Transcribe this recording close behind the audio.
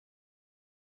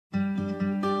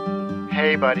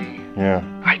Hey, buddy. Yeah.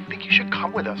 I think you should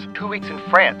come with us. 2 weeks in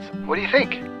France. What do you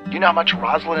think? You know how much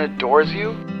Rosalind adores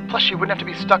you? Plus, she wouldn't have to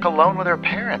be stuck alone with her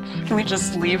parents. Can we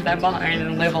just leave them behind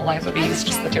and live a life of ease,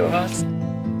 just the two of us?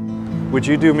 Would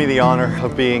you do me the honor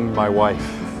of being my wife?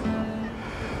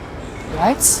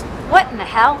 What? What in the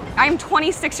hell? I'm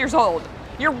 26 years old.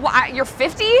 You're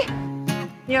 50?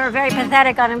 You're a very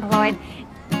pathetic, unemployed,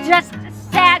 just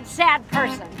sad, sad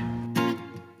person.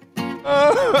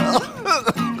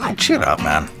 Cheer up,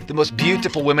 man. The most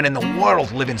beautiful women in the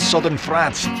world live in southern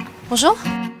France. Bonjour. Do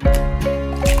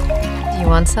you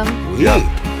want some? Yeah.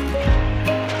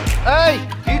 Hey,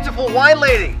 beautiful wine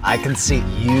lady. I can see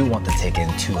you want to take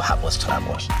in 2 hapless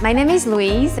travelers. My name is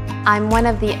Louise. I'm one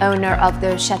of the owner of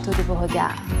the Château de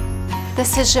Beauregard.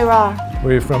 This is Gerard.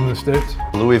 Where are you from in the States?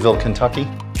 Louisville, Kentucky.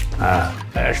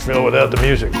 Nashville without the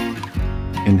music.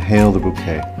 Inhale the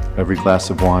bouquet. Every glass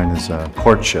of wine is a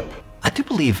courtship. I do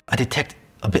believe I detect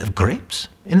a bit of grapes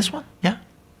in this one, yeah?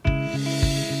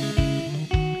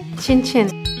 Chin chin.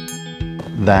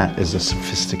 That is a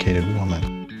sophisticated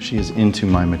woman. She is into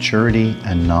my maturity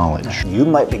and knowledge. You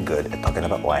might be good at talking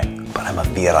about wine, but I'm a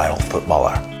virile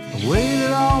footballer. I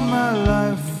waited all my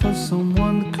life for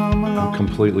someone to come along. I'm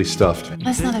completely stuffed.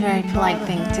 That's not a very polite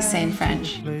thing to say in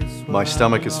French. My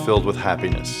stomach is filled with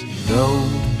happiness.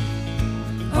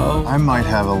 I might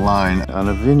have a line on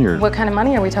a vineyard. What kind of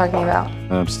money are we talking about?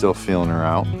 I'm still feeling her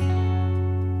out.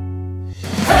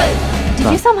 Did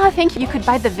you somehow think you could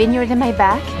buy the vineyard in my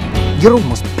back? You're the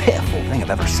most pitiful thing I've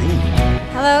ever seen.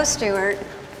 Hello, Stuart.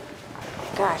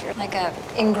 God, you're like a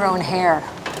ingrown hair.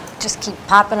 Just keep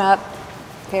popping up.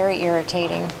 Very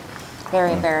irritating.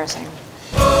 Very embarrassing.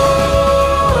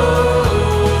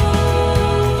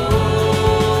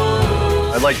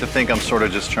 I'd like to think I'm sort of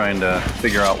just trying to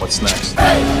figure out what's next.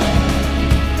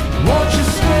 Won't you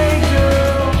stay,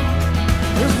 girl?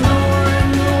 There's nowhere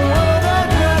in the world I'd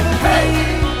rather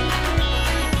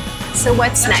be. So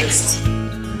what's next?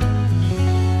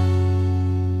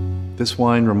 This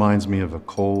wine reminds me of a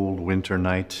cold winter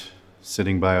night,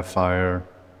 sitting by a fire,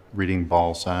 reading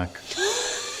Balzac.